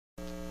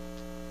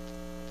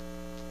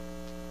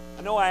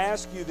I know I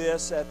asked you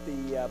this at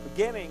the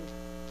beginning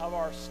of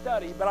our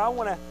study, but I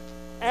want to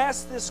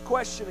ask this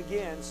question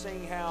again,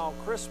 seeing how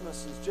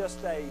Christmas is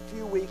just a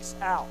few weeks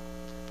out.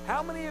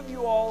 How many of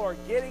you all are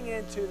getting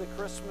into the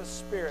Christmas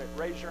spirit?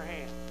 Raise your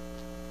hand.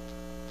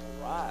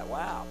 All right,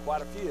 wow,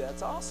 quite a few.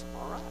 That's awesome.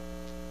 All right.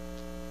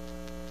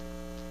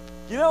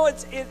 You know,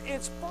 it's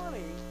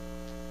funny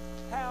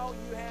how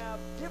you have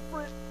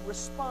different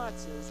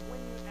responses when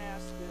you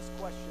ask this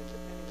question,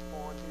 depending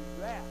upon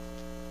who you ask.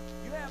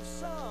 You have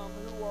some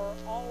who are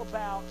all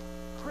about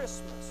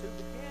Christmas, who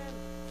began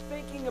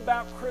thinking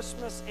about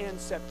Christmas in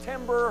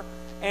September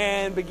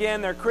and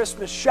began their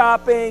Christmas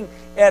shopping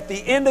at the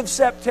end of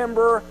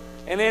September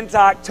and into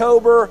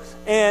October.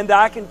 And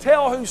I can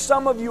tell who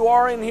some of you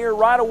are in here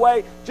right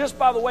away just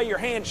by the way your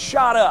hand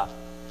shot up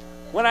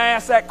when I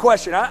asked that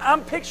question.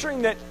 I'm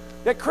picturing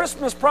that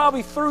Christmas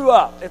probably threw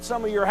up at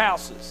some of your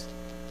houses.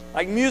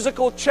 Like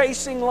musical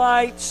chasing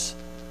lights,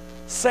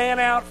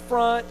 Santa out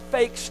front,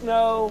 fake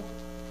snow,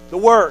 the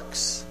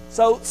works.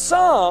 So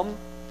some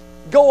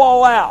go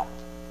all out.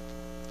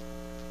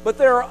 But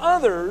there are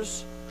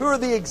others who are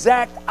the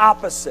exact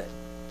opposite.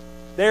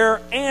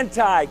 They're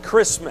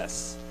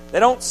anti-Christmas.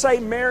 They don't say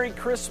Merry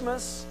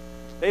Christmas.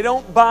 They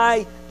don't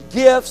buy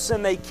gifts,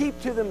 and they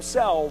keep to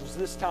themselves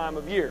this time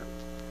of year.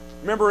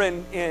 Remember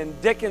in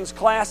Dickens'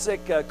 classic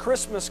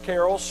Christmas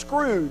Carol,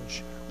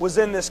 Scrooge was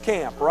in this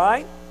camp,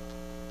 right?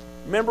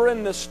 Remember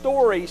in the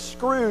story,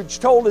 Scrooge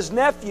told his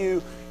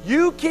nephew,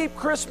 "You keep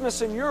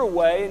Christmas in your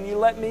way, and you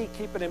let me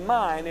keep it in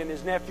mine." And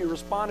his nephew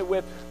responded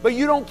with, "But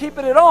you don't keep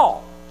it at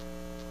all."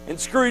 And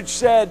Scrooge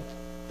said,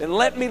 "Then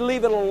let me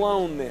leave it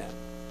alone then."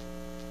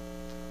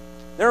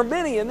 There are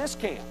many in this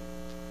camp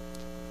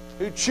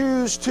who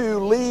choose to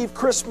leave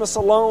Christmas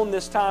alone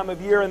this time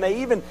of year, and they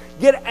even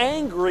get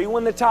angry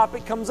when the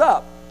topic comes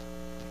up.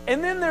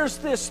 And then there's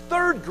this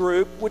third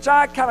group, which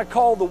I kind of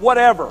call the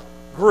whatever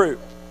group.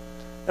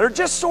 They're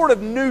just sort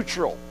of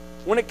neutral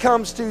when it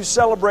comes to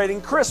celebrating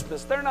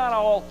Christmas. They're not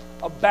all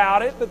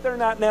about it, but they're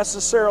not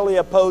necessarily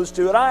opposed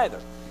to it either.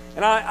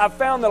 And I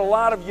found that a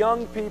lot of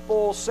young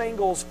people,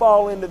 singles,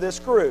 fall into this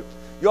group.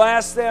 You'll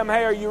ask them,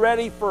 "Hey, are you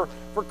ready for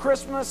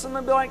Christmas?" And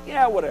they'll be like,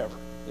 "Yeah, whatever.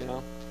 You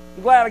know,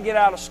 I'm glad I get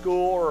out of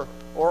school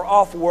or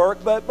off work,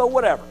 but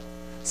whatever."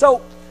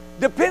 So,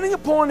 depending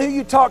upon who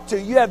you talk to,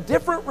 you have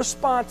different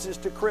responses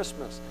to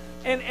Christmas.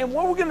 And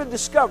what we're going to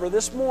discover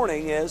this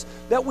morning is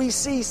that we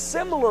see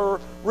similar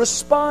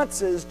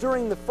responses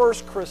during the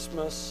first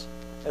Christmas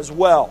as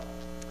well.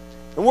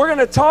 And we're going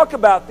to talk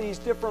about these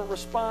different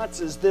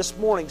responses this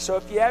morning. So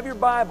if you have your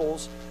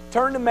Bibles,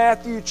 turn to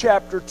Matthew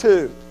chapter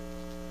 2.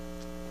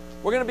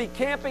 We're going to be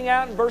camping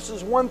out in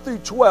verses 1 through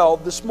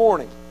 12 this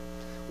morning.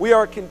 We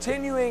are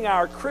continuing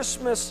our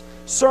Christmas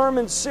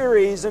sermon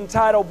series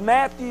entitled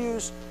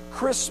Matthew's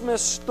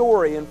Christmas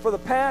Story. And for the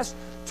past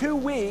 2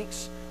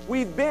 weeks,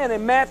 we've been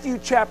in Matthew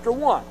chapter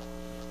 1.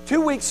 2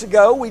 weeks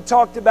ago, we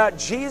talked about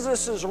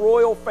Jesus'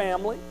 royal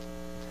family.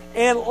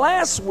 And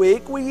last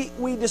week,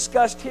 we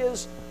discussed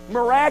his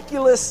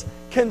miraculous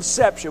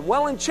conception.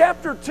 Well, in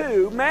chapter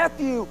 2,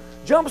 Matthew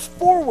jumps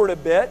forward a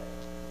bit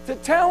to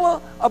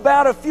tell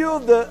about a few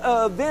of the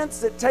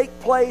events that take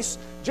place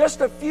just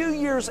a few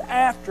years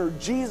after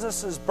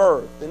Jesus'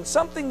 birth. And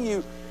something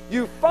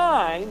you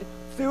find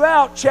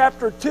throughout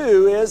chapter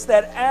 2 is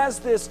that as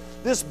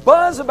this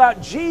buzz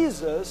about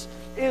Jesus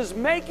is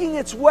making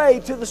its way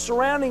to the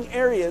surrounding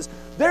areas,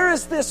 there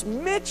is this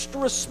mixed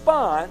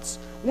response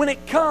when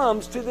it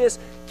comes to this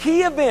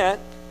key event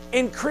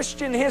in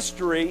Christian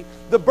history,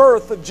 the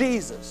birth of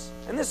Jesus.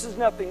 And this is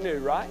nothing new,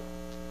 right?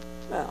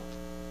 No.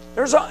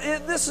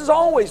 This has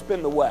always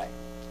been the way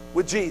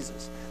with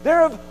Jesus. There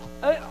have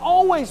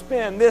always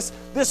been this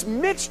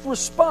mixed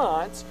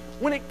response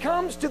when it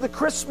comes to the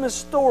Christmas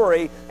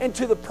story and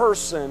to the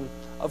person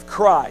of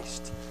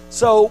Christ.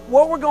 So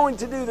what we're going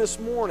to do this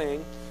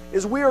morning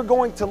is we are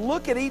going to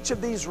look at each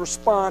of these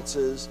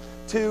responses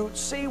to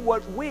see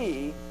what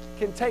we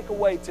can take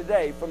away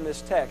today from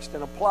this text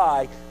and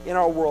apply in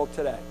our world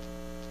today.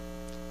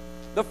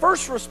 The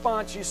first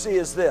response you see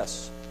is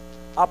this: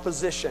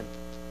 opposition.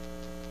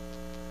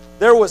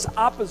 There was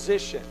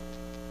opposition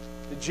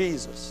to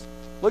Jesus.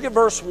 Look at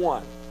verse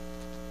 1.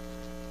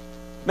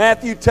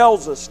 Matthew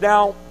tells us,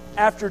 "Now,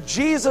 after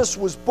Jesus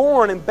was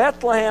born in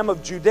Bethlehem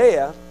of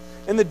Judea,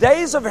 in the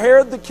days of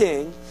Herod the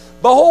king,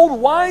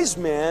 behold, wise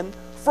men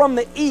from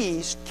the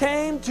east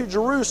came to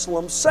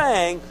Jerusalem,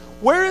 saying,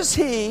 'Where is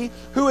he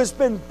who has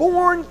been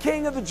born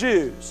King of the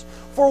Jews?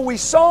 For we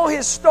saw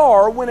his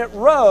star when it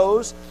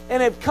rose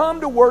and have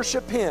come to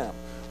worship him.'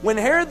 When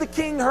Herod the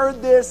king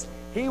heard this,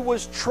 he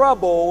was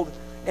troubled,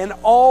 and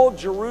all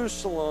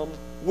Jerusalem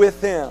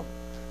with him."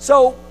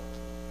 So,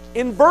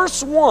 in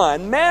verse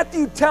 1,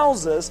 Matthew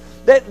tells us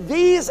that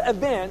these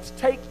events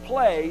take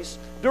place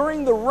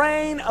during the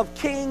reign of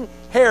King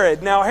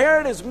Herod. Now,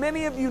 Herod, as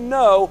many of you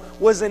know,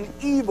 was an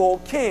evil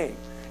king.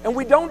 And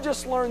we don't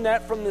just learn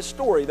that from this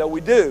story, though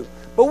we do,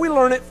 but we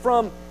learn it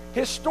from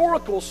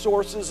historical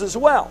sources as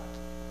well.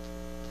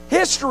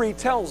 History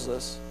tells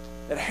us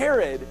that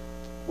Herod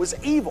was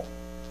evil.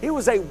 He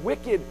was a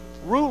wicked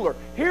ruler.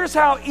 Here's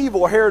how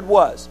evil Herod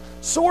was.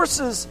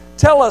 Sources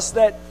tell us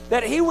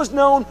that he was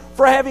known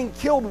for having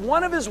killed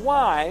one of his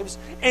wives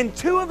and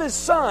two of his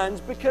sons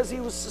because he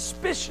was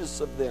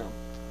suspicious of them.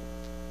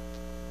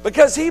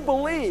 Because he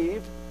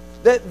believed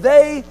that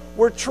they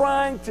were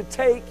trying to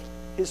take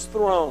his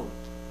throne.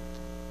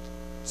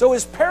 So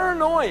his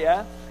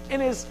paranoia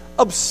and his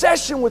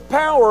obsession with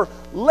power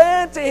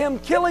led to him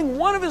killing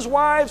one of his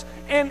wives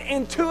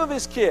and two of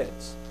his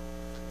kids.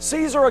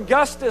 Caesar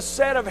Augustus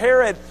said of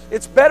Herod,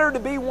 it's better to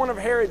be one of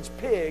Herod's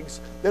pigs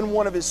than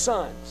one of his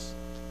sons.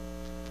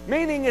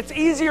 Meaning it's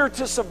easier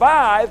to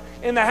survive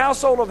in the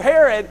household of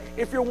Herod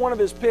if you're one of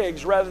his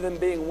pigs rather than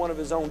being one of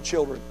his own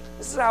children.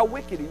 This is how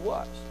wicked he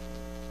was.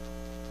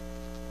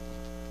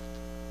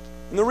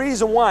 And the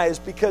reason why is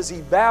because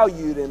he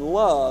valued and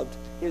loved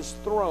his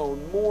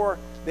throne more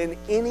than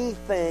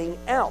anything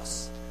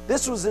else.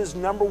 This was his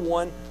number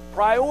one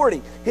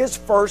priority, his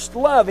first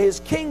love, his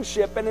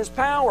kingship and his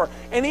power.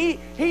 And he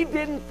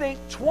didn't think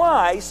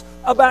twice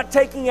about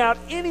taking out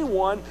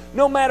anyone,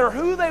 no matter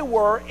who they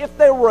were, if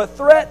they were a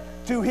threat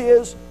to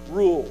his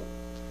rule.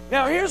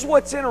 Now here's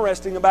what's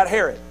interesting about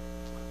Herod.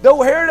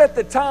 Though Herod at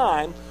the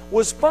time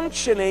was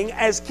functioning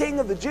as king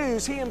of the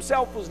Jews, he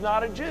himself was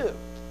not a Jew.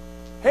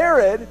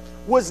 Herod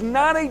was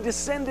not a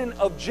descendant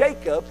of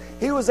Jacob,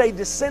 he was a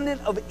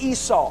descendant of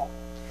Esau.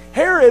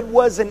 Herod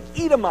was an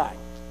Edomite,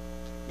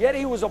 yet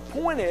he was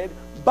appointed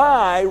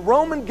by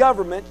Roman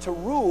government to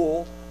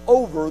rule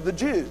over the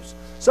Jews.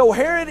 So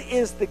Herod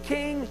is the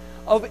king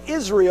of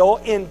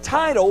Israel in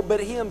title, but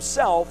he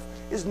himself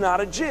is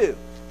not a Jew.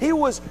 He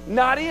was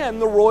not in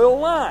the royal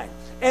line.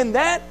 And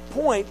that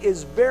point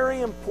is very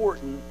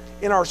important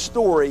in our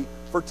story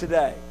for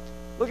today.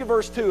 Look at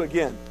verse 2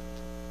 again.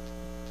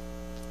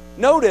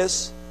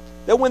 Notice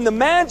that when the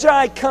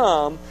Magi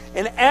come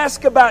and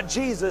ask about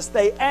Jesus,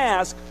 they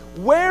ask,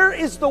 where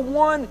is the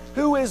one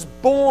who is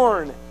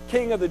born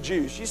King of the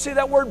Jews? You see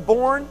that word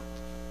born?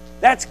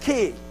 That's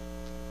key.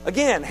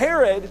 Again,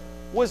 Herod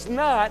was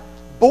not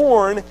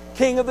born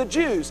King of the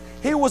Jews.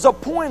 He was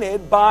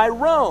appointed by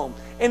Rome.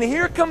 And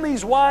here come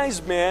these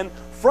wise men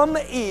from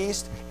the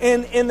east,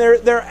 and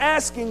they're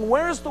asking,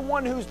 where's the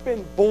one who's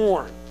been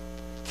born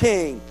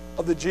King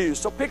of the Jews?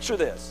 So picture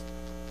this.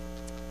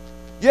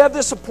 You have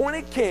this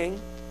appointed king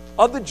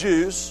of the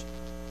Jews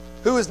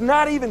who is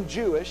not even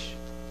Jewish,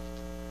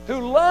 who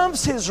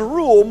loves his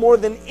rule more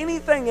than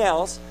anything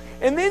else.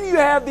 And then you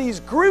have these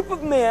group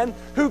of men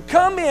who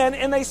come in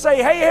and they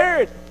say, hey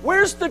Herod,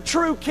 where's the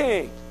true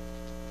king?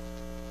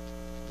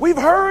 We've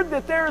heard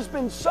that there has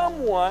been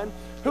someone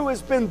who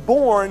has been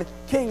born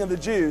King of the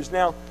Jews.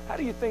 Now, how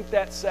do you think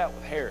that sat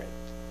with Herod?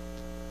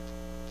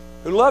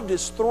 Who loved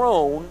his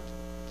throne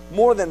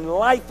more than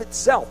life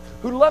itself.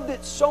 Who loved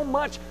it so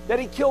much that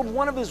he killed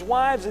one of his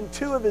wives and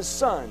two of his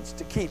sons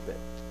to keep it.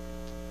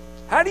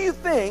 How do you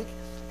think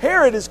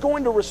Herod is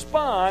going to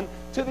respond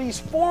to these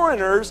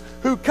foreigners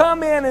who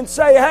come in and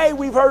say, hey,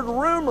 we've heard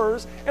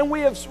rumors and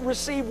we have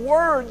received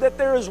word that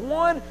there is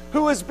one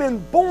who has been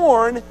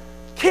born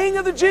King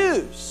of the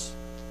Jews?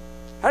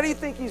 How do you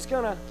think he's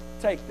going to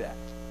take that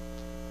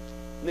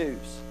news?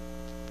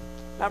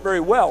 Not very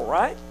well,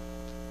 right?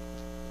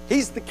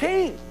 He's the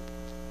king.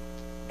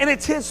 And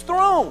it's his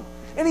throne.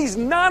 And he's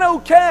not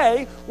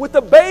okay with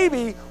the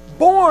baby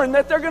born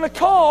that they're going to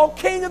call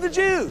King of the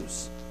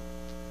Jews.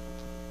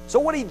 So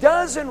what he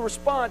does in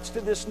response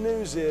to this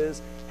news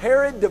is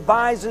Herod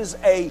devises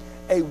a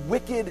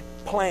wicked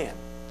plan.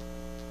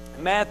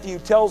 Matthew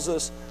tells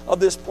us of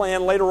this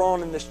plan later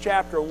on in this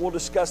chapter, and we'll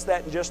discuss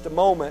that in just a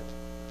moment.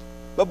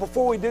 But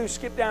before we do,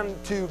 skip down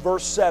to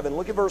verse 7.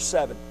 Look at verse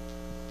 7.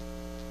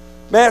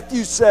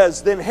 Matthew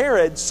says, then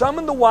Herod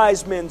summoned the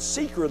wise men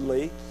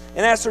secretly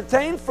and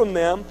ascertained from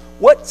them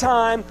what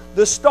time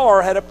the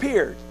star had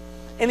appeared.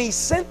 And he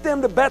sent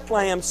them to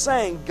Bethlehem,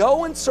 saying,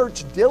 go and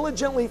search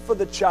diligently for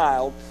the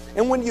child,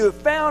 and when you have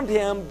found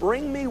him,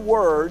 bring me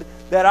word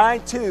that I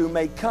too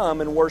may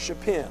come and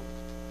worship him.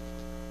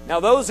 Now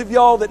those of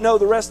y'all that know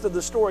the rest of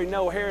the story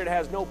know Herod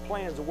has no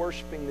plans of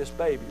worshiping this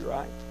baby,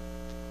 right?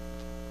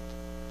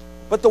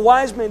 But the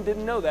wise men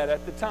didn't know that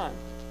at the time.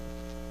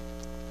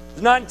 It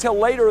was not until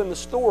later in the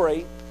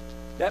story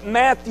that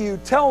Matthew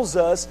tells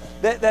us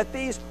that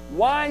these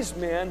wise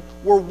men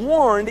were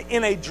warned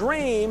in a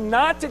dream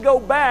not to go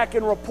back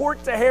and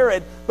report to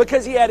Herod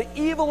because he had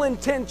evil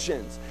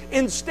intentions.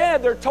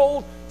 Instead, they're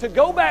told to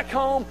go back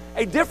home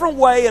a different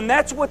way, and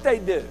that's what they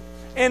do.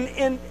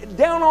 And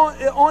down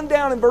on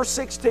down in verse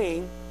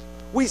 16,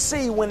 we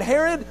see when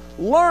Herod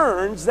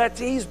learns that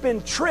he's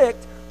been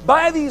tricked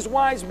by these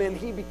wise men,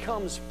 he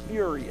becomes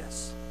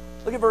furious.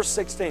 Look at verse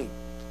 16.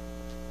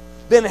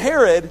 Then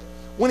Herod,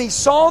 when he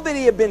saw that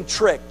he had been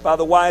tricked by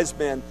the wise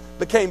men,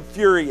 became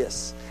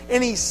furious.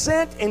 And he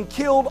sent and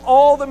killed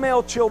all the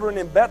male children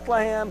in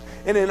Bethlehem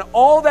and in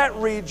all that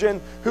region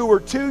who were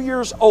 2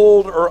 years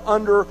old or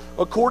under,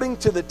 according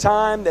to the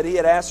time that he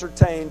had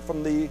ascertained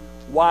from the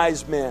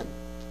wise men.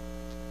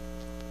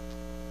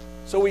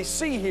 So we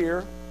see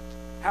here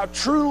how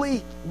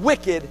truly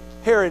wicked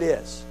Herod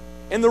is.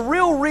 And the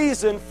real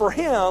reason for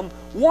him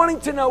wanting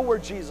to know where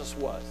Jesus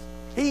was.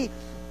 He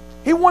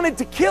wanted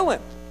to kill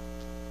him.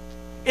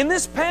 In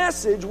this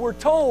passage, we're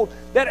told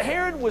that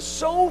Herod was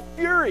so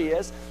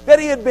furious that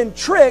he had been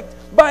tricked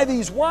by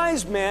these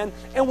wise men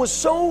and was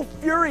so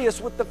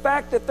furious with the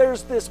fact that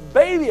there's this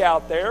baby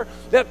out there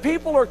that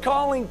people are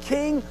calling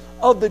King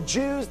of the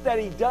Jews that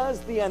he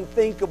does the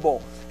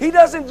unthinkable. He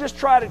doesn't just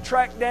try to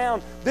track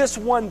down this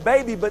one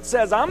baby, but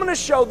says, I'm going to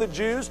show the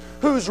Jews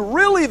who's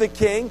really the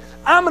king.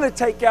 I'm going to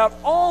take out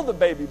all the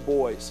baby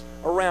boys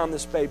around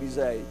this baby's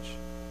age.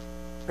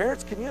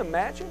 Parents, can you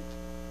imagine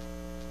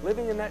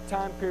living in that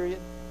time period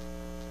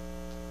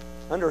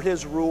under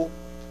his rule?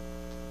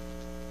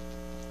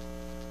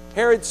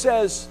 Herod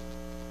says,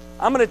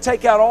 I'm going to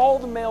take out all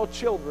the male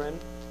children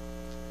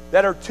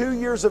that are 2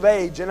 years of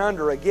age and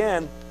under.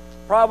 Again,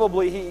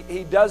 probably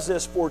he does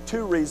this for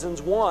two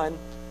reasons. One,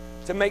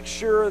 to make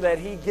sure that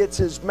he gets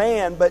his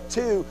man, but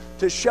two,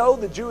 to show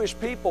the Jewish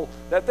people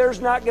that there's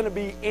not going to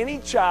be any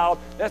child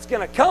that's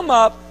going to come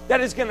up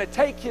that is going to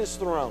take his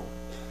throne.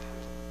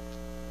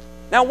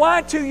 Now,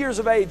 why 2 years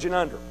of age and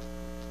under?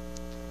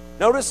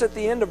 Notice at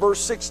the end of verse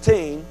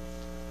 16,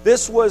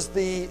 this was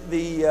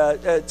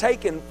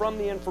taken from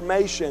the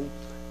information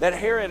that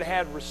Herod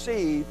had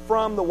received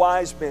from the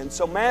wise men.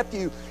 So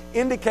Matthew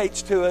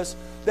indicates to us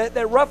that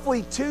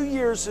roughly 2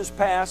 years has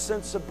passed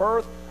since the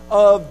birth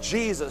of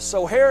Jesus.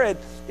 So Herod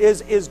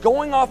is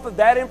going off of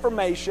that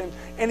information,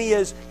 and he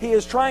is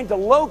trying to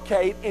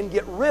locate and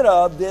get rid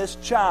of this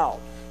child.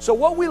 So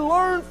what we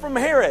learn from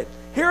Herod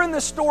here in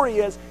this story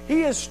is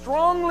he is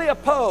strongly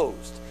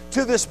opposed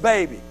to this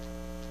baby.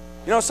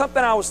 You know,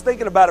 something I was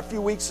thinking about a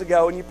few weeks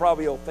ago, and you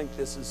probably will think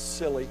this is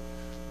silly,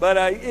 but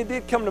it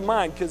did come to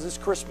mind because it's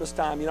Christmas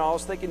time. You know, I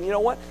was thinking, you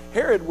know what?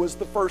 Herod was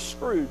the first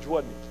Scrooge,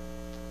 wasn't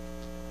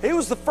he? He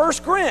was the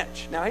first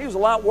Grinch. Now, he was a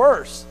lot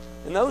worse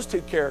than those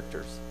two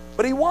characters,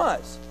 but he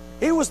was.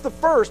 He was the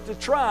first to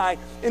try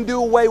and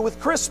do away with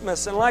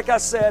Christmas. And like I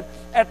said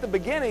at the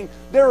beginning,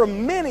 there are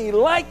many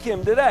like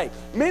him today.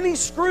 Many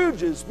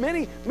Scrooges,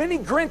 many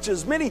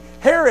Grinches, many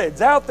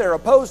Herods out there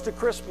opposed to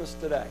Christmas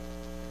today.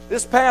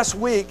 This past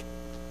week,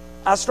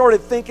 I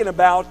started thinking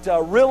about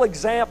real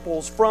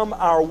examples from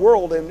our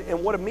world,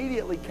 and what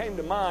immediately came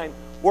to mind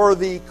were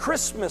the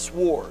Christmas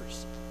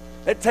wars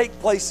that take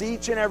place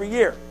each and every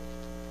year.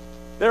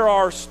 There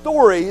are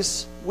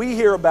stories we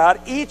hear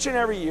about each and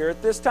every year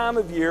at this time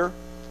of year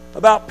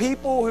about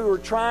people who are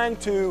trying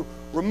to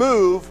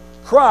remove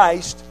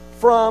Christ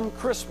from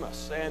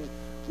Christmas. And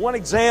one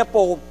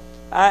example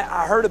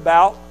I heard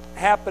about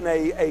happened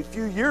a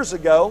few years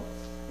ago,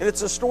 and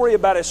it's a story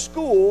about a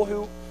school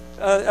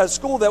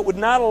that would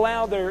not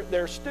allow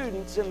their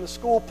students in the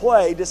school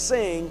play to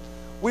sing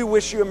 "We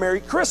Wish You a Merry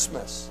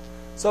Christmas."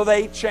 So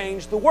they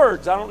changed the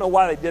words. I don't know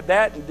why they did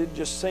that and didn't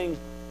just sing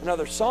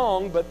another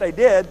song, but they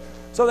did.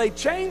 So they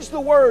changed the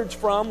words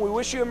from "We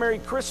Wish You a Merry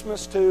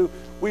Christmas" to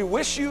 "We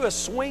Wish You a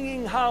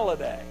Swinging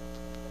Holiday."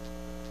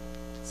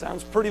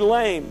 Sounds pretty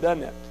lame,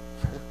 doesn't it?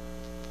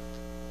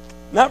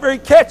 Not very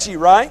catchy,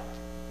 right?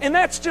 And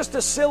that's just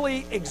a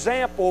silly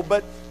example,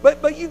 but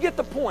you get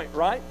the point,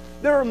 right?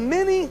 There are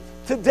many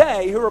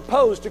today who are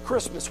opposed to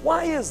Christmas.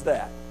 Why is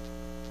that?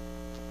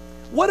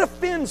 What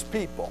offends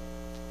people?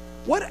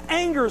 What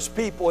angers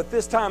people at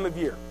this time of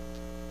year?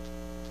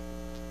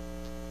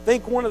 I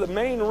think one of the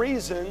main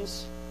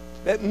reasons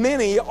that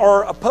many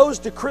are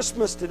opposed to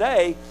Christmas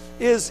today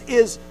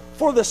is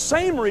for the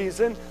same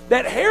reason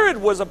that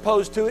Herod was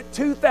opposed to it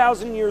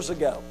 2,000 years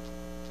ago.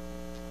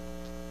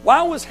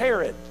 Why was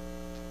Herod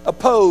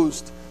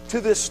opposed to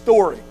this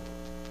story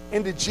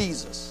and to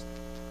Jesus?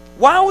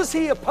 Why was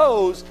he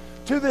opposed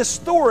to this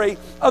story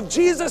of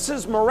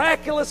Jesus'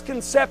 miraculous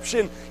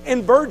conception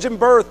and virgin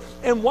birth?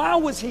 And why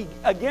was he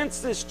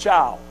against this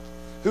child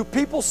who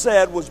people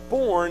said was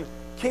born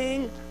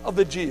King of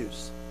the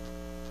Jews?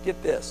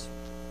 Get this.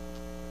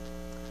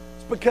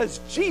 It's because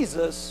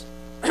Jesus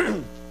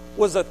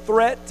was a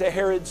threat to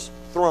Herod's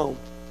throne.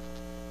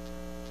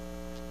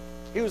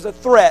 He was a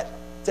threat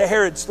to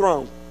Herod's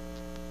throne.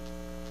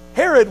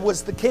 Herod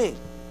was the king,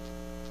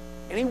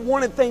 and he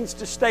wanted things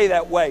to stay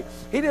that way.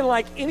 He didn't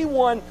like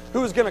anyone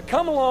who was going to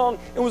come along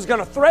and was going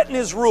to threaten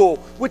his rule,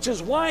 which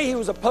is why he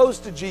was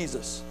opposed to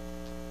Jesus.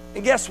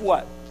 And guess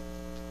what?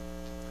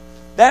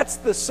 That's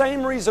the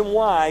same reason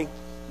why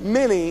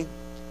many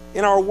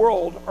in our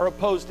world are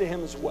opposed to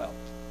him as well.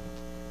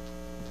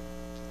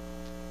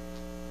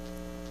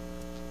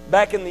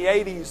 Back in the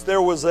 80s,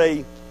 there was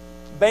a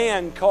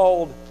band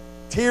called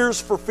Tears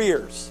for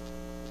Fears.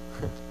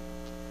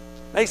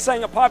 They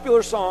sang a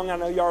popular song. I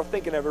know y'all are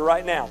thinking of it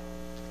right now.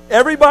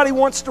 Everybody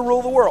wants to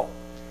rule the world.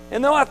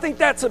 And though I think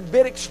that's a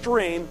bit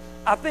extreme,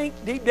 I think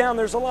deep down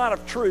there's a lot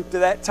of truth to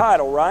that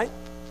title, right?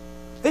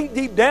 I think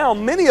deep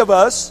down many of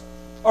us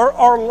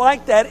are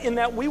like that in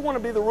that we want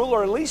to be the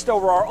ruler at least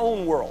over our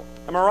own world.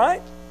 Am I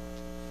right?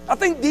 I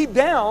think deep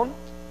down,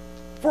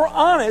 if we're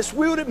honest,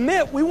 we would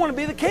admit we want to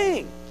be the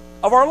king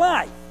of our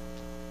life.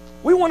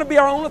 We want to be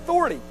our own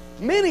authority.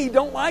 Many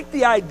don't like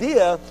the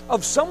idea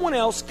of someone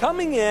else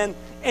coming in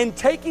and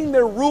taking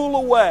their rule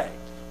away.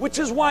 which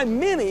is why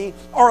many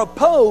are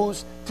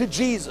opposed to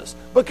Jesus.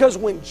 Because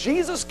when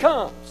Jesus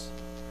comes,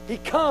 He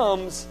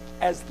comes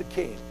as the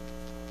King.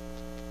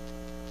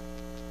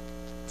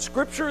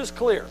 Scripture is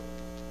clear.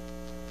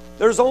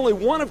 There's only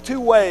one of two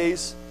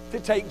ways to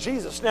take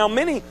Jesus. Now,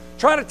 many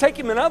try to take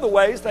Him in other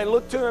ways. They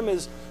look to Him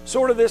as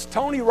sort of this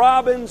Tony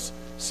Robbins,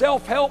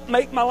 self-help,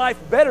 make my life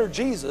better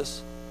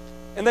Jesus.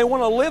 And they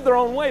want to live their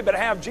own way, but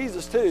have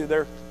Jesus too.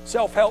 They're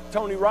self-help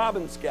Tony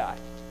Robbins guy.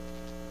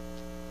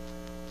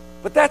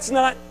 But that's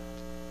not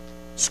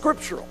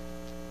scriptural.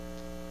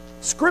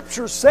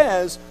 Scripture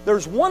says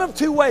there's one of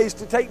two ways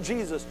to take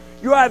Jesus.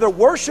 You either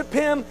worship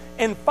Him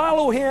and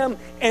follow Him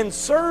and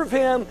serve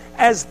Him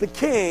as the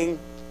King,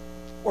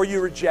 or you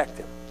reject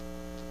Him.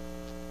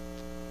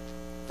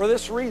 For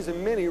this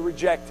reason, many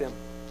reject Him.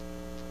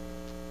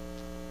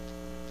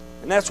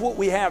 And that's what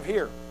we have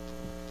here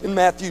in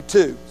Matthew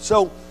 2.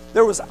 So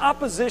there was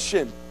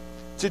opposition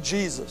to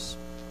Jesus.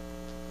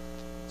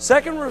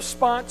 Second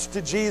response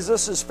to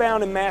Jesus is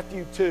found in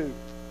Matthew 2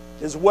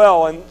 as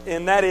well,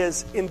 and that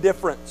is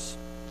indifference.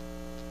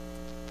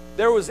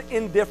 There was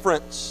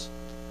indifference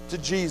to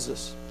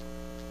Jesus.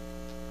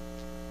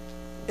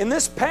 In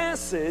this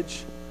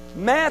passage,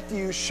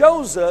 Matthew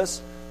shows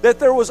us that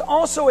there was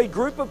also a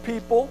group of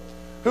people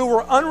who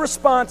were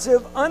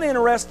unresponsive,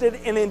 uninterested,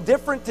 and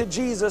indifferent to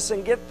Jesus.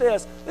 And get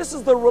this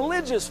is the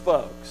religious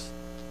folks.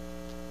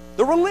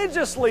 The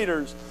religious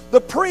leaders,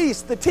 the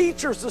priests, the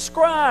teachers, the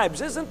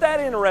scribes. Isn't that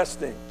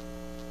interesting?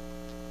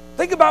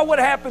 Think about what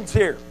happens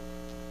here.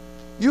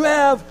 You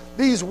have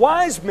these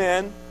wise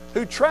men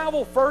who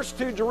travel first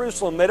to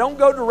Jerusalem. They don't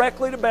go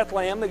directly to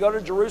Bethlehem. They go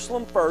to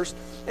Jerusalem first.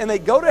 And they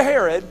go to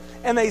Herod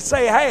and they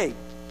say, hey,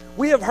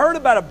 we have heard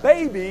about a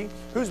baby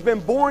who's been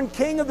born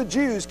King of the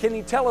Jews. Can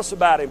you tell us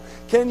about him?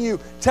 Can you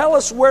tell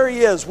us where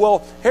he is?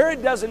 Well,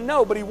 Herod doesn't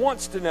know, but he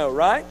wants to know,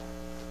 right?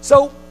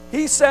 So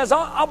he says,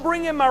 I'll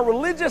bring in my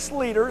religious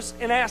leaders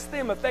and ask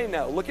them if they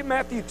know. Look at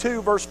Matthew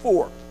 2, verse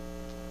 4.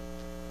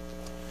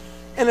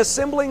 And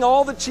assembling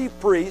all the chief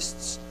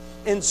priests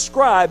and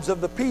scribes of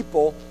the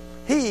people,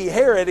 he,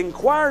 Herod,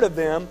 inquired of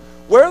them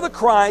where the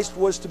Christ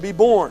was to be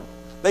born.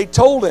 They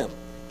told him,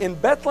 in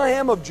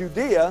Bethlehem of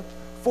Judea,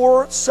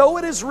 for so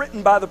it is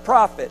written by the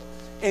prophet,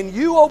 and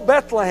you, O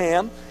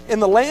Bethlehem,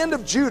 in the land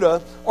of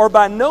Judah, are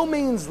by no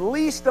means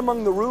least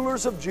among the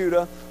rulers of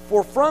Judah,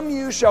 for from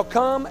you shall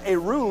come a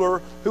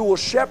ruler who will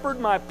shepherd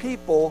my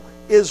people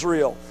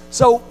Israel.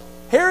 So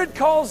Herod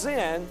calls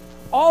in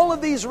all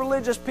of these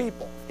religious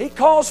people. He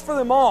calls for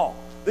them all.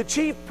 The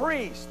chief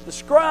priests, the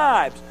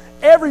scribes,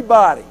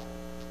 everybody.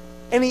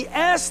 And he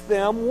asks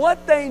them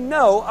what they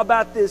know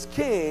about this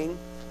king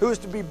who is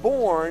to be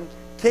born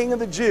King of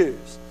the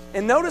Jews.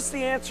 And notice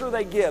the answer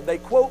they give. They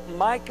quote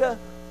Micah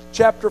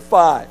chapter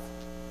 5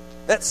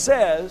 that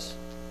says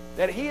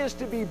that he is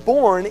to be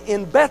born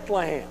in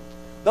Bethlehem,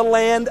 the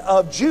land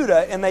of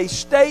Judah. And they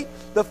state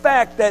the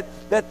fact that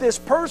this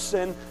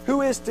person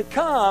who is to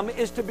come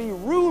is to be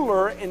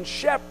ruler and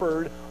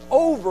shepherd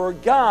over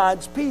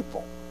God's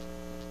people.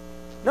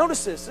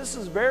 Notice this. This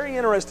is very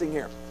interesting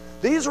here.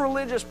 These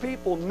religious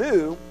people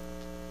knew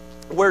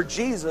where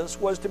Jesus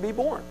was to be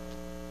born.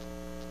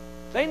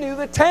 They knew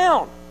the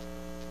town.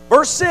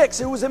 Verse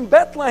 6, it was in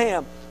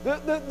Bethlehem.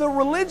 The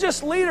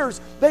religious leaders,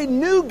 they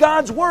knew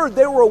God's word.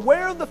 They were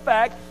aware of the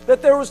fact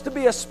that there was to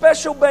be a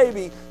special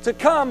baby to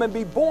come and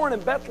be born in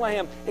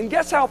Bethlehem. And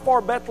guess how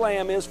far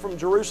Bethlehem is from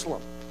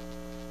Jerusalem?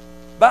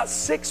 About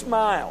 6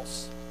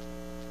 miles.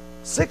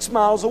 6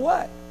 miles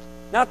away.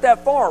 Not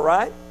that far,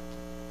 right?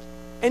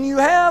 And you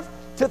have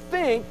to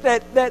think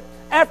that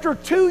after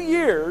 2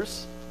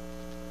 years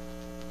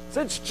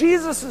since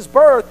Jesus'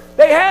 birth,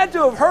 they had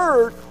to have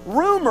heard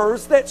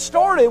rumors that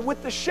started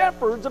with the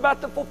shepherds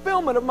about the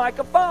fulfillment of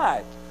Micah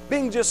 5,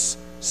 being just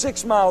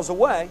 6 miles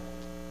away.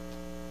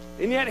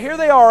 And yet here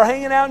they are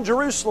hanging out in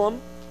Jerusalem,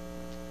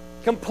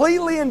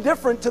 completely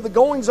indifferent to the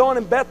goings-on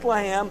in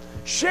Bethlehem,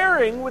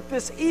 sharing with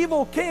this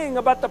evil king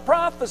about the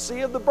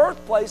prophecy of the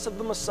birthplace of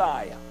the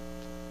Messiah.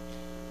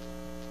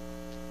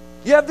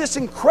 You have this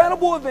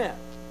incredible event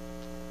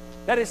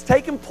that has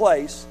taken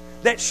place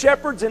that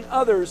shepherds and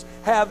others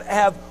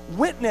have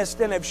witnessed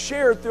and have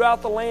shared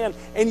throughout the land.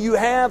 And you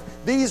have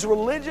these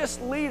religious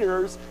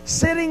leaders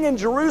sitting in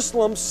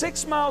Jerusalem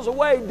 6 miles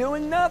away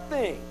doing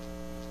nothing.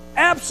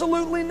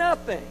 Absolutely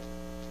nothing.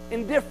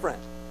 Indifferent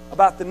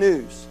about the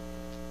news.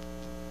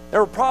 They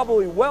were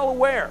probably well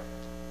aware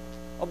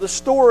of the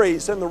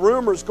stories and the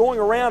rumors going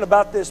around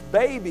about this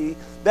baby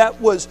that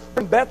was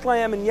in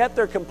Bethlehem, and yet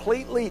they're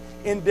completely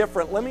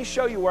indifferent. Let me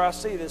show you where I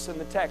see this in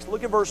the text.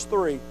 Look at verse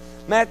 3.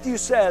 Matthew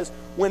says,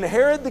 when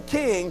Herod the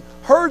king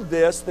heard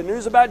this, the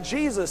news about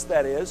Jesus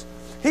that is,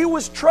 he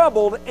was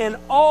troubled, and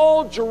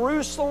all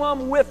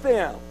Jerusalem with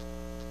him.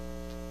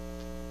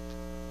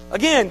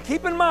 Again,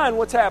 keep in mind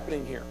what's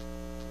happening here.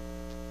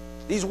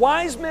 These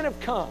wise men have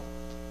come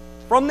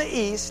from the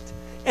east,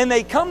 and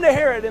they come to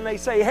Herod and they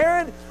say,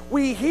 Herod,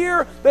 we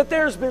hear that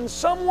there's been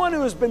someone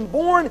who has been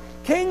born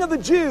King of the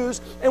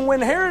Jews. And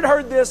when Herod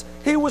heard this,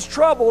 he was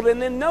troubled.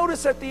 And then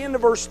notice at the end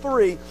of verse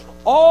 3,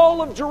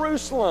 all of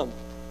Jerusalem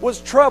was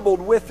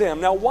troubled with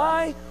them. Now,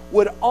 why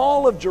would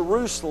all of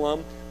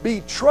Jerusalem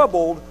be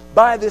troubled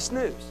by this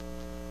news?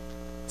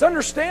 It's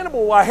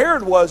understandable why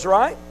Herod was,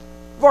 right?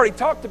 We've already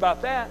talked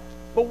about that.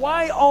 But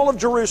why all of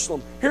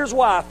Jerusalem? Here's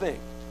why I think.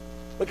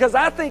 Because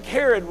I think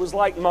Herod was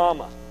like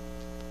Mama.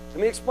 Let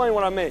me explain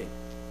what I mean.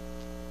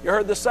 You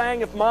heard the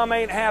saying, if Mom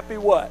ain't happy,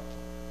 what?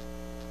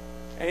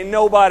 Ain't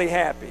nobody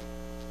happy.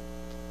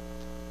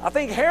 I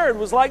think Herod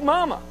was like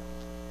Mama.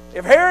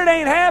 If Herod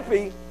ain't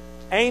happy,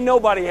 ain't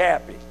nobody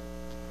happy.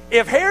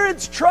 If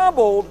Herod's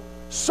troubled,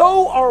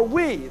 so are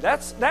we.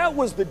 That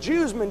was the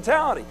Jews'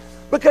 mentality.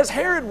 Because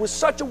Herod was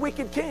such a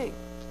wicked king.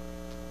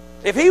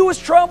 If he was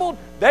troubled,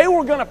 they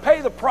were going to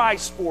pay the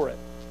price for it.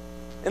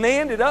 And they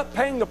ended up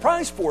paying the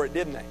price for it,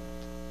 didn't they?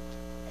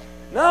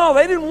 No,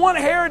 they didn't want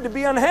Herod to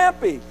be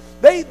unhappy.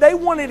 They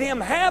wanted him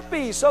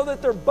happy so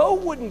that their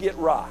boat wouldn't get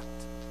rocked.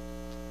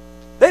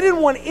 They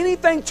didn't want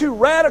anything too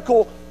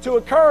radical to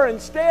occur.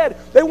 Instead,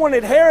 they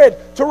wanted Herod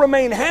to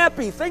remain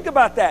happy. Think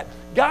about that.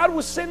 God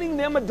was sending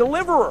them a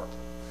deliverer.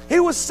 He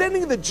was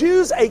sending the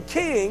Jews a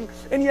king,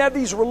 and you have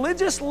these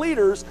religious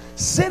leaders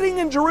sitting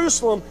in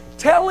Jerusalem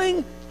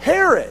telling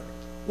Herod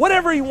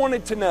whatever he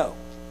wanted to know,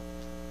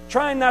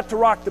 trying not to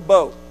rock the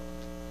boat.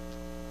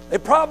 They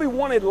probably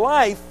wanted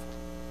life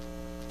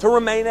to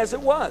remain as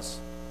it was,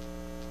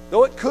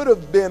 though it could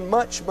have been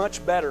much,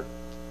 much better.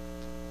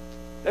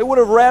 They would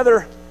have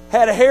rather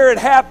had Herod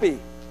happy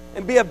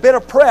and be a bit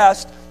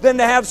oppressed than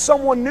to have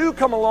someone new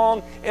come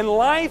along and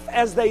life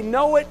as they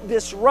know it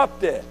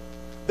disrupted.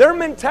 Their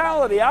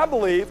mentality, I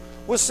believe,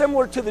 was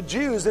similar to the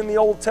Jews in the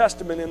Old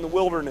Testament in the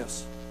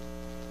wilderness.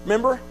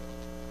 Remember?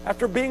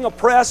 After being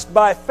oppressed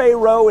by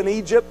Pharaoh in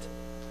Egypt,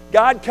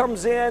 God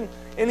comes in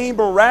and He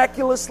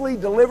miraculously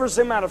delivers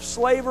them out of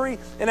slavery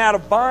and out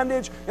of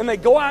bondage. And they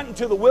go out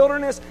into the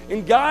wilderness,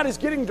 and God is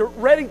getting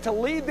ready to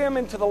lead them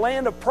into the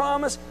land of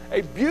promise,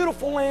 a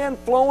beautiful land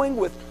flowing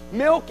with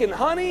milk and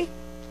honey.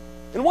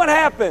 And what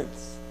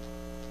happens?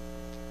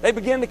 They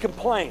begin to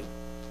complain.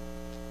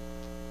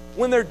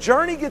 When their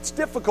journey gets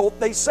difficult,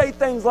 they say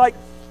things like,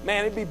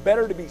 man, it'd be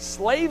better to be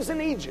slaves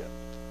in Egypt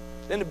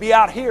than to be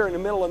out here in the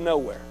middle of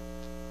nowhere.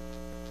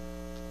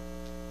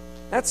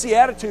 That's the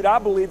attitude, I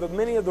believe, of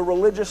many of the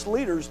religious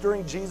leaders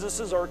during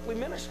Jesus' earthly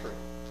ministry.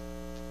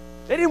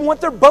 They didn't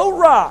want their boat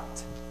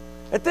rocked.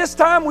 At this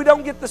time, we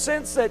don't get the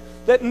sense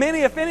that many,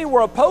 if any,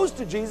 were opposed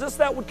to Jesus.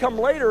 That would come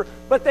later.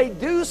 But they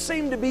do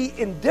seem to be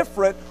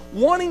indifferent,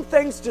 wanting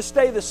things to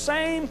stay the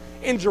same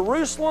in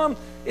Jerusalem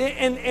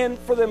and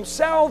for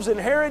themselves and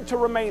Herod to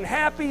remain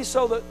happy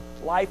so that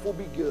life will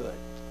be good.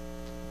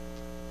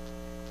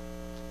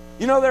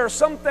 You know, there are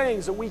some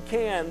things that we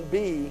can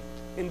be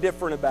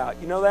indifferent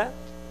about. You know that?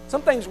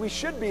 Some things we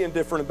should be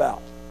indifferent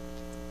about.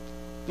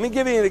 Let me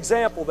give you an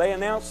example. They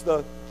announced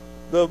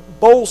the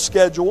bowl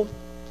schedule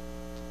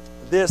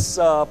this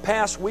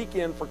past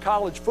weekend for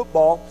college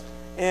football,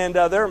 and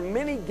there are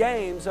many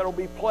games that will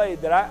be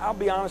played that I'll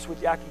be honest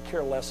with you, I could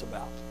care less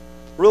about.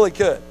 Really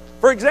could.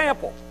 For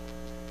example,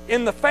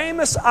 in the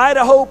famous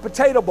Idaho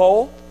Potato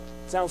Bowl,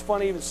 sounds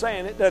funny even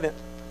saying it, doesn't it?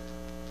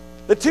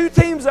 The two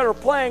teams that are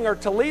playing are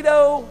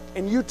Toledo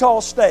and Utah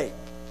State.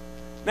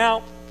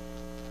 Now,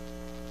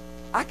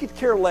 I could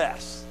care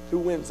less who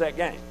wins that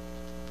game.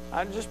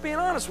 I'm just being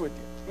honest with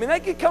you. I mean, they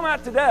could come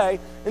out today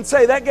and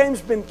say that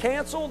game's been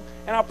canceled,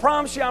 and I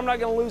promise you I'm not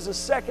going to lose a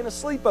second of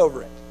sleep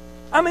over it.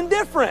 I'm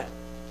indifferent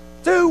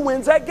to who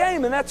wins that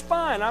game, and that's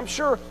fine. I'm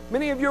sure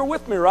many of you are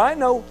with me, right?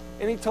 No,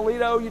 any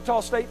Toledo, Utah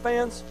State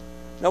fans?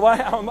 No,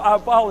 I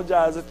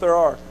apologize if there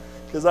are,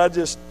 because I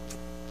just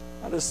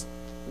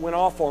went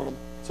off on them.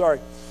 Sorry.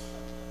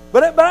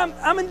 But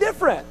I'm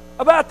indifferent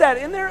about that.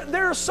 And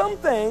there are some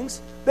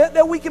things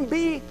that we can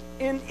be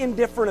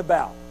indifferent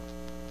about.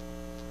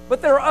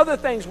 But there are other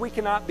things we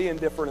cannot be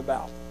indifferent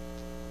about.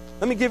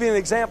 Let me give you an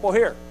example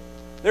here.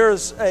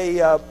 There's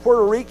a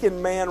Puerto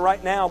Rican man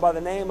right now by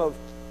the name of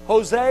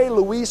Jose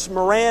Luis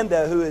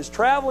Miranda who is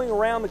traveling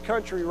around the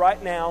country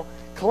right now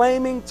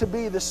claiming to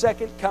be the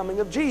second coming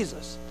of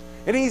Jesus.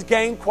 And he's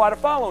gained quite a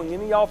following.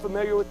 Any of y'all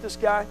familiar with this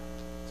guy?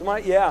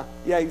 Somebody? Yeah,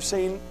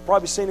 you've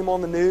probably seen him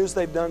on the news.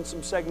 They've done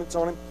some segments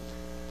on him.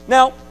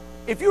 Now,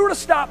 if you were to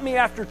stop me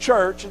after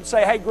church and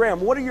say, hey,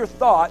 Graham, what are your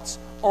thoughts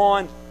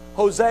on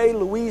Jose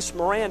Luis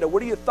Miranda?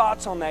 What are your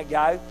thoughts on that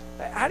guy?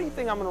 How do you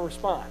think I'm going to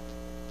respond?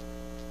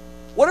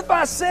 What if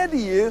I said to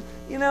you,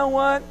 you know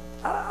what?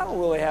 I don't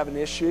really have an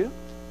issue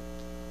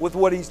with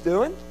what he's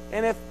doing.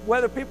 And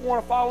whether people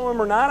want to follow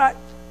him or not, it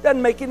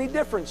doesn't make any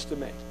difference to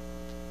me.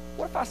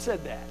 What if I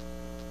said that?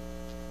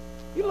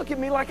 You look at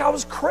me like I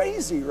was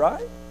crazy,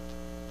 right?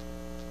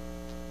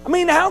 I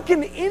mean, how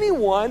can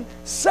anyone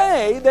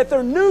say that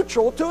they're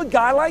neutral to a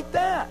guy like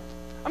that?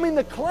 I mean,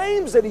 the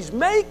claims that he's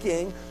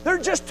making, they're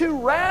just too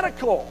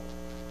radical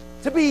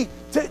to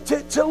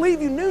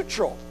leave you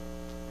neutral.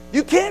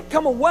 You can't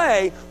come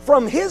away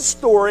from his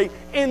story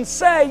and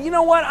say, you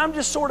know what, I'm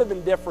just sort of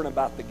indifferent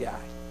about the guy.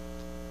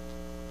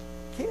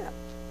 You can't.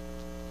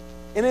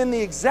 And in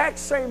the exact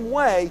same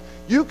way,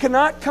 you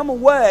cannot come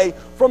away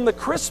from the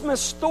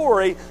Christmas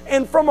story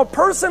and from a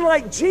person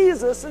like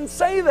Jesus and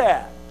say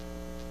that.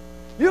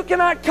 You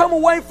cannot come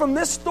away from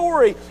this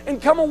story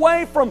and come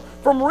away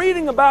from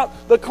reading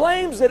about the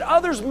claims that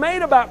others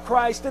made about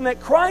Christ and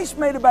that Christ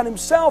made about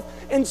Himself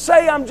and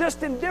say, I'm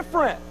just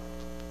indifferent.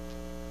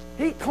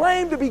 He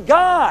claimed to be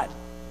God,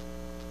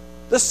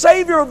 the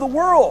Savior of the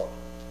world.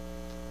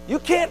 You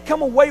can't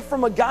come away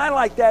from a guy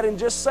like that and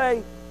just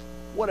say,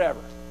 whatever,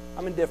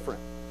 I'm indifferent.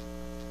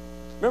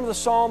 Remember the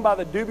song by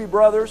the Doobie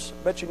Brothers?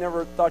 I bet you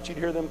never thought you'd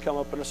hear them come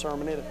up in a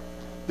sermon either.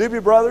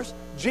 Doobie Brothers,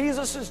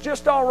 Jesus is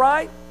just all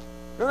right.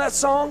 Remember that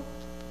song?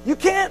 You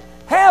can't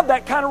have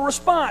that kind of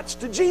response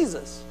to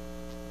Jesus.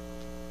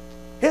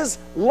 His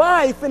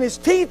life and His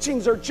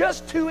teachings are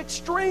just too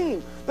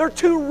extreme. They're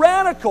too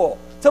radical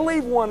to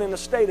leave one in a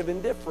state of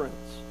indifference.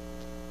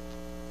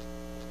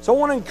 So I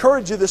want to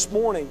encourage you this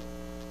morning,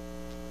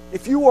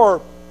 if you are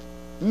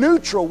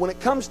neutral when it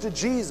comes to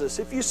Jesus,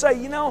 if you say,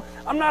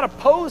 I'm not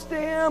opposed to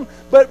Him,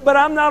 but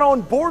I'm not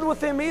on board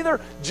with Him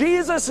either,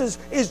 Jesus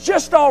is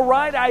just all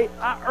right,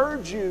 I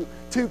urge you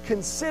to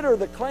consider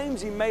the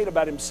claims He made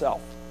about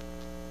Himself.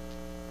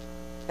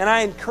 And I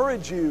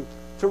encourage you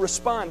to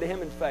respond to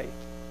Him in faith.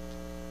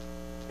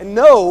 And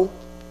know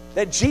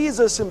that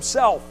Jesus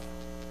Himself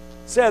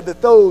said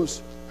that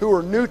those who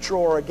are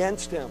neutral are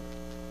against Him.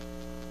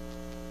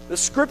 The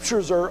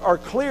Scriptures are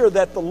clear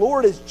that the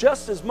Lord is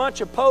just as much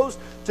opposed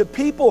to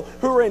people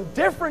who are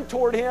indifferent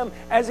toward Him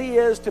as He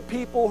is to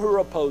people who are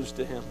opposed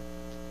to Him.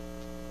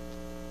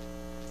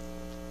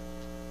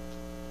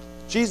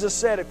 Jesus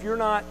said, if you're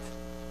not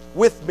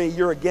with me,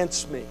 you're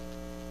against me.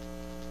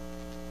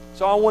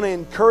 So I want to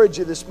encourage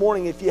you this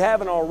morning, if you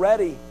haven't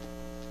already,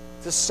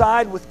 to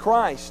side with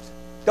Christ.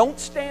 Don't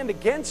stand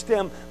against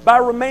Him by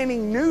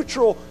remaining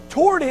neutral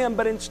toward Him,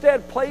 but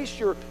instead place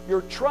your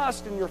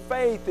trust and your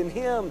faith in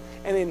Him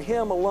and in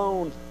Him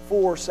alone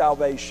for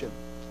salvation.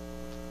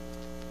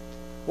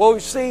 Well,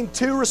 we've seen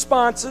two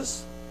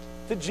responses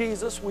to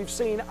Jesus. We've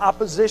seen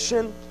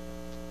opposition.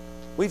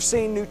 We've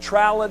seen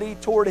neutrality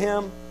toward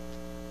Him.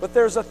 But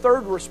there's a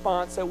third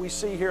response that we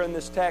see here in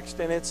this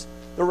text, and it's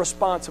the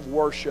response of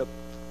worship.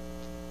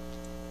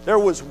 There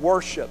was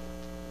worship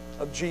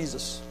of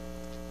Jesus.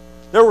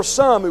 There were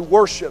some who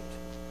worshiped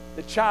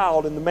the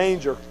child in the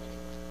manger.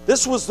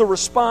 This was the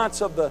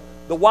response of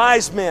the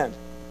wise men.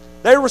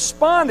 They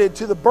responded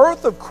to the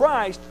birth of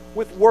Christ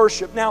with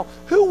worship. Now,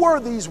 who were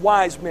these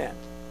wise men?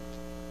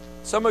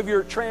 Some of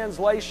your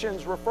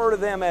translations refer to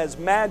them as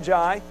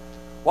magi,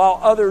 while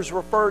others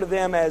refer to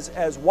them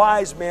as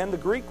wise men. The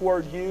Greek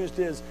word used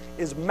is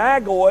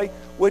magoi,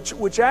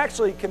 which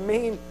actually can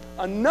mean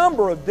a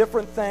number of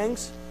different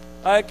things.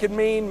 It can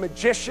mean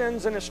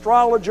magicians and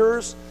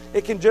astrologers.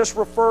 It can just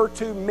refer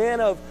to men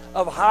of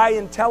high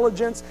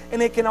intelligence.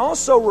 And it can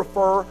also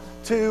refer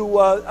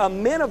to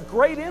men of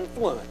great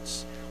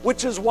influence,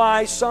 which is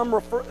why some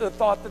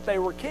thought that they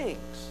were kings,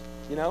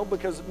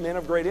 because men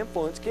of great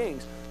influence,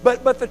 kings.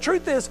 But the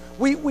truth is,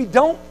 we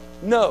don't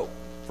know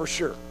for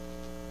sure.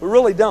 We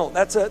really don't.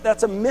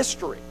 That's a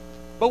mystery.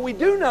 But we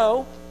do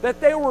know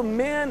that they were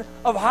men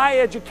of high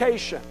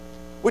education,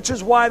 which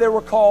is why they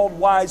were called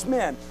wise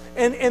men.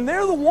 And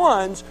they're the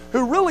ones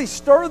who really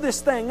stir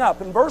this thing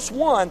up. In verse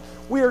 1,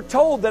 we are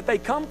told that they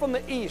come from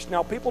the east.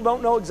 Now, people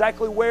don't know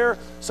exactly where.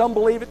 Some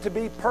believe it to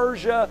be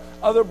Persia.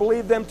 Others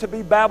believe them to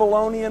be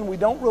Babylonian. We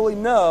don't really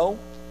know.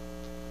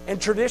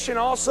 And tradition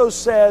also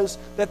says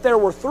that there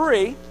were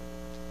three,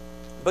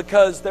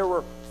 because there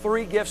were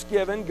 3 gifts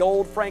given,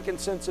 gold,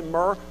 frankincense, and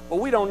myrrh.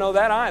 But we don't know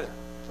that either.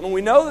 I mean,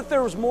 we know that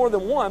there was more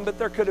than one, but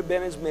there could have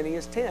been as many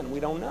as 10. We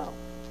don't know.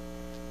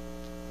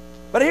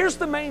 But here's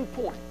the main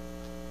point.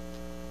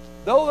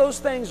 Though those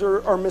things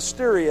are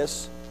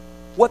mysterious,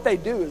 what they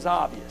do is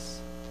obvious.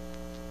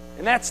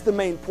 And that's the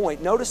main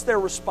point. Notice their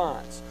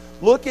response.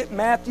 Look at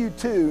Matthew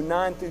 2,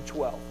 9 through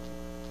 12.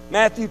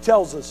 Matthew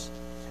tells us,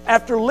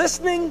 after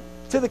listening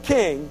to the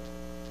king,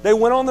 they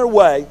went on their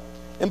way,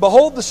 and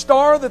behold, the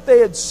star that they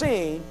had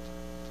seen,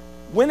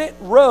 when it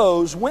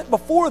rose, went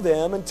before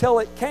them until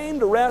it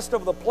came to rest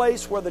over the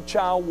place where the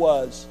child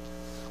was.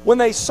 When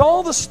they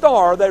saw the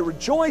star, they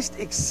rejoiced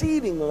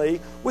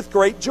exceedingly with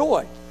great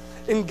joy.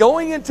 And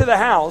going into the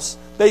house,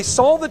 they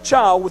saw the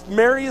child with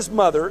Mary his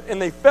mother,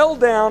 and they fell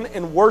down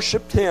and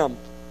worshipped Him.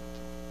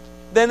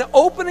 Then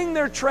opening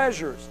their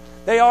treasures,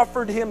 they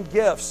offered Him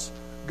gifts,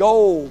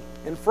 gold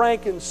and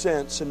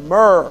frankincense and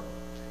myrrh.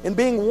 And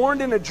being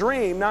warned in a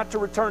dream not to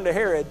return to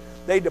Herod,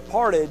 they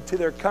departed to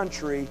their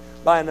country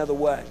by another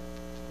way.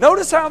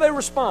 Notice how they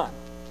respond.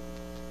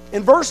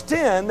 In verse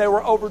 10, they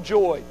were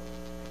overjoyed.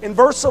 In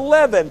verse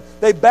 11,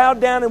 they bowed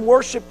down and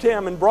worshiped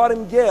Him and brought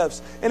Him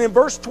gifts. And in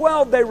verse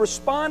 12, they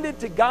responded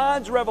to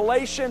God's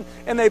revelation,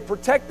 and they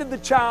protected the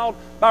child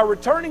by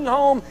returning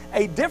home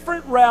a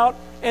different route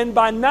and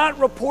by not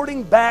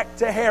reporting back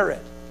to Herod.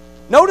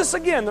 Notice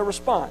again the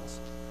response.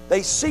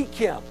 They seek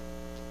Him.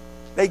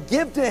 They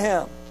give to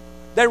Him.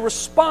 They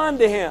respond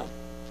to Him.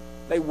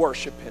 They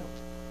worship Him.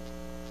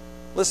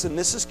 Listen,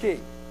 this is key.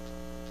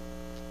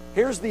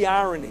 Here's the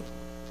irony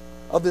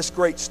of this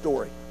great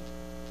story.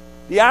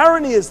 The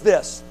irony is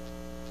this.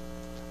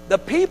 The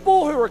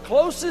people who are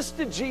closest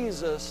to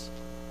Jesus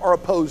are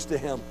opposed to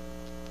Him.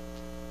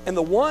 And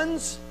the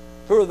ones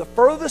who are the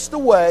furthest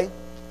away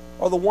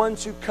are the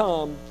ones who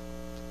come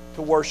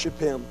to worship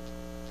Him.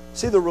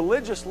 See, the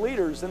religious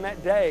leaders in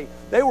that day,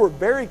 they were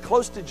very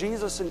close to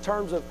Jesus in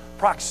terms of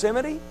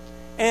proximity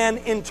and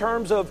in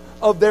terms of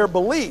their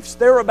beliefs.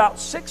 They were about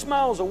 6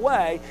 miles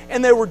away,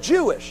 and they were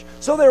Jewish.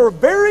 So they were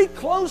very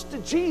close to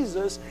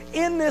Jesus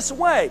in this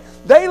way.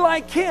 They,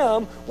 like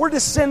Him, were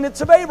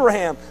descendants of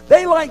Abraham.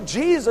 They, like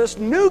Jesus,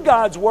 knew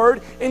God's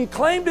Word and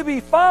claimed to be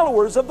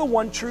followers of the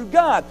one true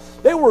God.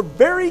 They were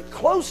very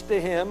close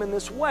to Him in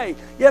this way.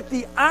 Yet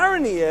the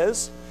irony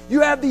is,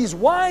 you have these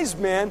wise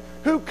men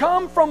who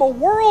come from a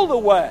world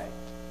away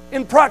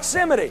in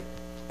proximity,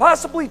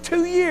 possibly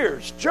 2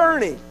 years'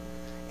 journey.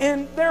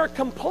 And they're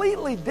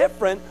completely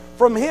different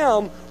from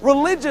Him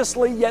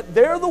religiously, yet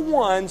they're the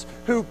ones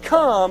who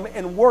come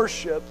and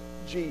worship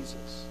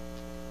Jesus.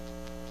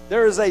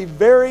 There is a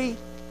very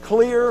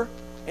clear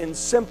and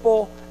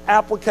simple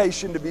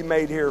application to be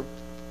made here.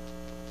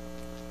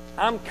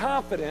 I'm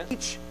confident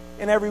each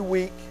and every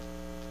week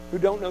who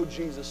don't know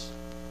Jesus.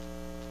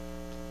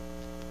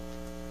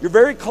 You're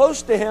very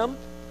close to Him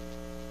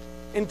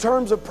in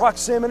terms of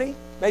proximity.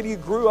 Maybe you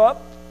grew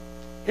up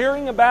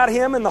hearing about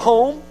Him in the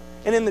home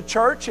and in the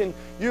church, and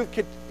you've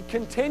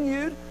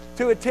continued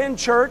to attend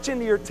church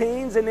into your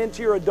teens and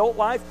into your adult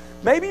life.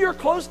 Maybe you're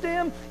close to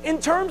Him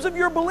in terms of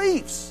your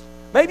beliefs.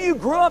 Maybe you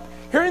grew up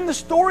hearing the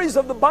stories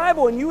of the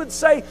Bible, and you would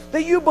say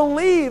that you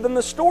believe in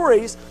the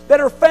stories that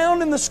are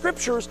found in the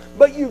Scriptures,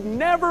 but you've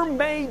never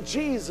made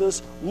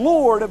Jesus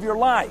Lord of your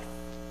life.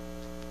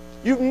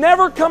 You've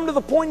never come to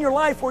the point in your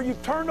life where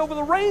you've turned over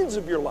the reins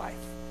of your life.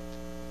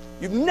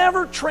 You've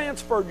never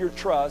transferred your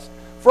trust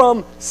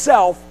from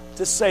self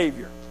to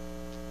Savior.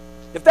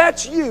 If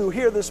that's you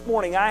here this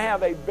morning, I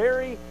have a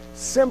very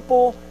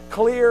simple,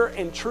 clear,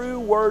 and true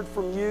word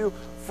from you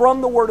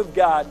from the Word of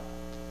God.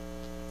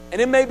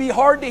 And it may be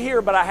hard to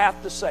hear, but I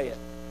have to say it.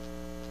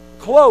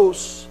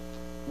 Close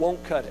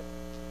won't cut it.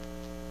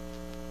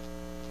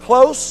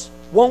 Close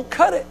won't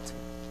cut it.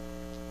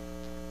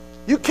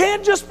 You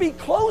can't just be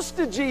close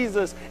to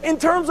Jesus in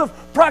terms of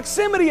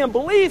proximity and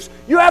beliefs.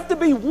 You have to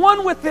be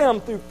one with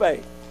Him through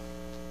faith.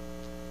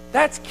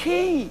 That's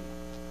key.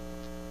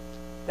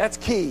 That's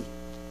key.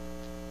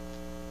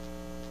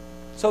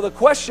 So the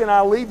question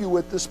I'll leave you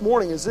with this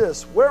morning is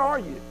this: where are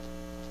you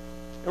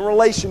in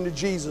relation to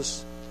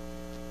Jesus?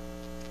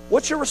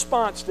 What's your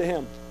response to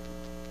Him?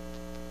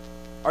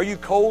 Are you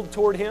cold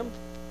toward Him?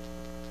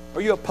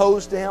 Are you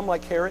opposed to Him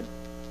like Herod?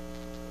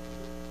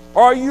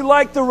 Or are you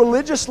like the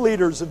religious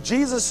leaders of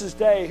Jesus'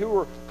 day who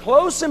were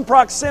close in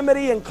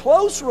proximity and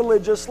close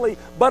religiously,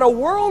 but a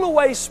world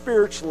away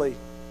spiritually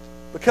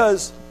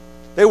because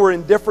they were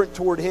indifferent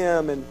toward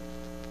Him and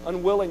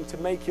unwilling to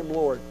make Him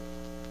Lord?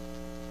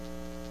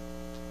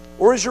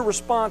 Or is your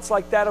response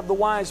like that of the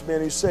wise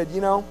men who said, you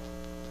know,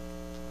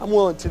 I'm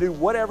willing to do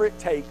whatever it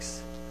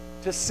takes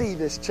to see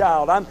this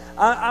child.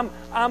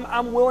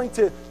 I'm willing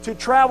to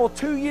travel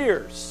 2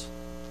 years.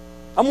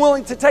 I'm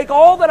willing to take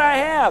all that I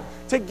have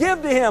to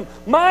give to Him.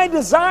 My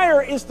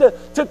desire is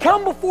to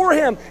come before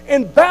Him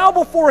and bow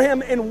before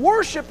Him and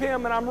worship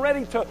Him, and I'm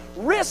ready to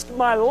risk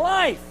my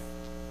life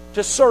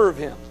to serve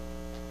Him.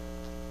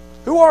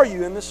 Who are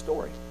you in this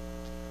story?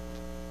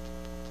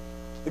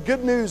 The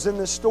good news in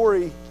this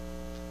story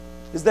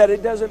is that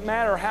it doesn't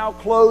matter how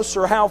close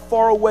or how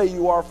far away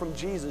you are from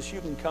Jesus,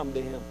 you can come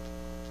to Him.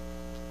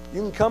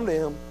 You can come to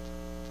Him.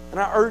 And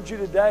I urge you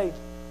today,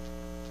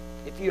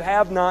 if you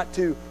have not,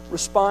 to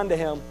respond to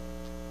Him.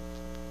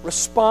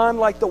 Respond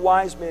like the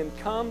wise men.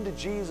 Come to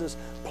Jesus.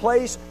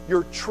 Place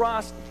your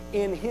trust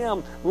in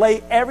Him.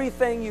 Lay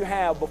everything you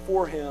have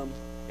before Him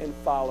and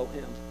follow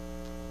Him.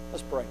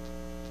 Let's pray.